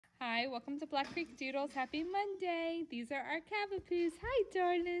Hi, welcome to Black Creek Doodles. Happy Monday. These are our Cavapoos. Hi,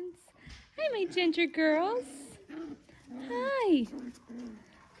 darlings. Hi, my ginger girls. Hi.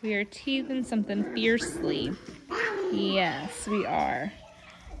 We are teasing something fiercely. Yes, we are.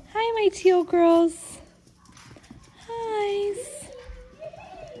 Hi, my teal girls. Hi.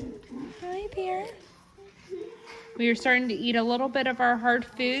 Hi there. We are starting to eat a little bit of our hard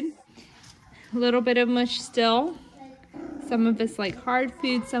food. A little bit of mush still. Some of us like hard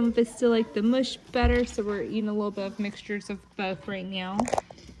food, some of us still like the mush better, so we're eating a little bit of mixtures of both right now.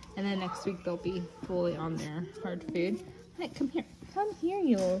 And then next week they'll be fully on their hard food. Hi, come here. Come here,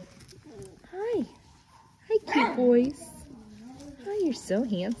 you. Hi. Hi, cute boys. Oh, you're so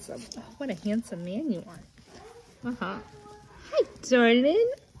handsome. Oh, what a handsome man you are. Uh-huh. Hi,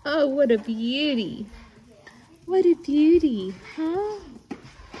 darling. Oh, what a beauty. What a beauty, huh?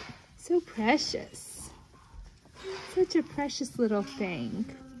 So precious. Such a precious little thing.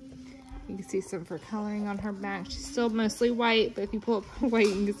 You can see some of her coloring on her back. She's still mostly white, but if you pull up her white,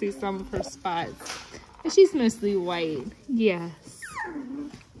 you can see some of her spots. But she's mostly white, yes.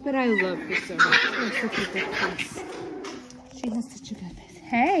 But I love her so much. She's such a good face. She has such a good face.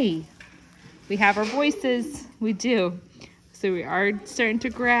 Hey, we have our voices. We do. So we are starting to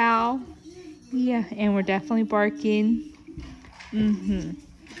growl. Yeah, and we're definitely barking.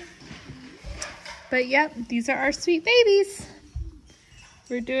 But yep, these are our sweet babies.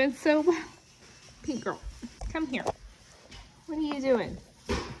 We're doing so well. Pink girl, come here. What are you doing?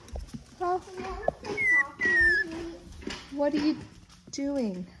 Huh? What are you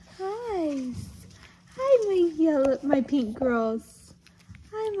doing? Hi. Hi, my pink girls.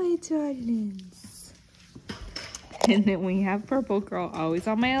 Hi, my darlings. And then we have purple girl always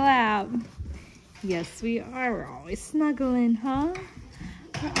on my lap. Yes, we are. We're always snuggling, huh?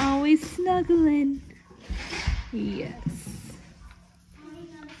 We're always snuggling. Yes.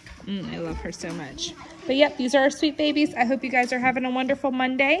 I love her so much. But yep, these are our sweet babies. I hope you guys are having a wonderful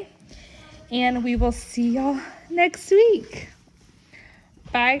Monday. And we will see y'all next week.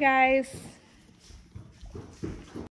 Bye, guys.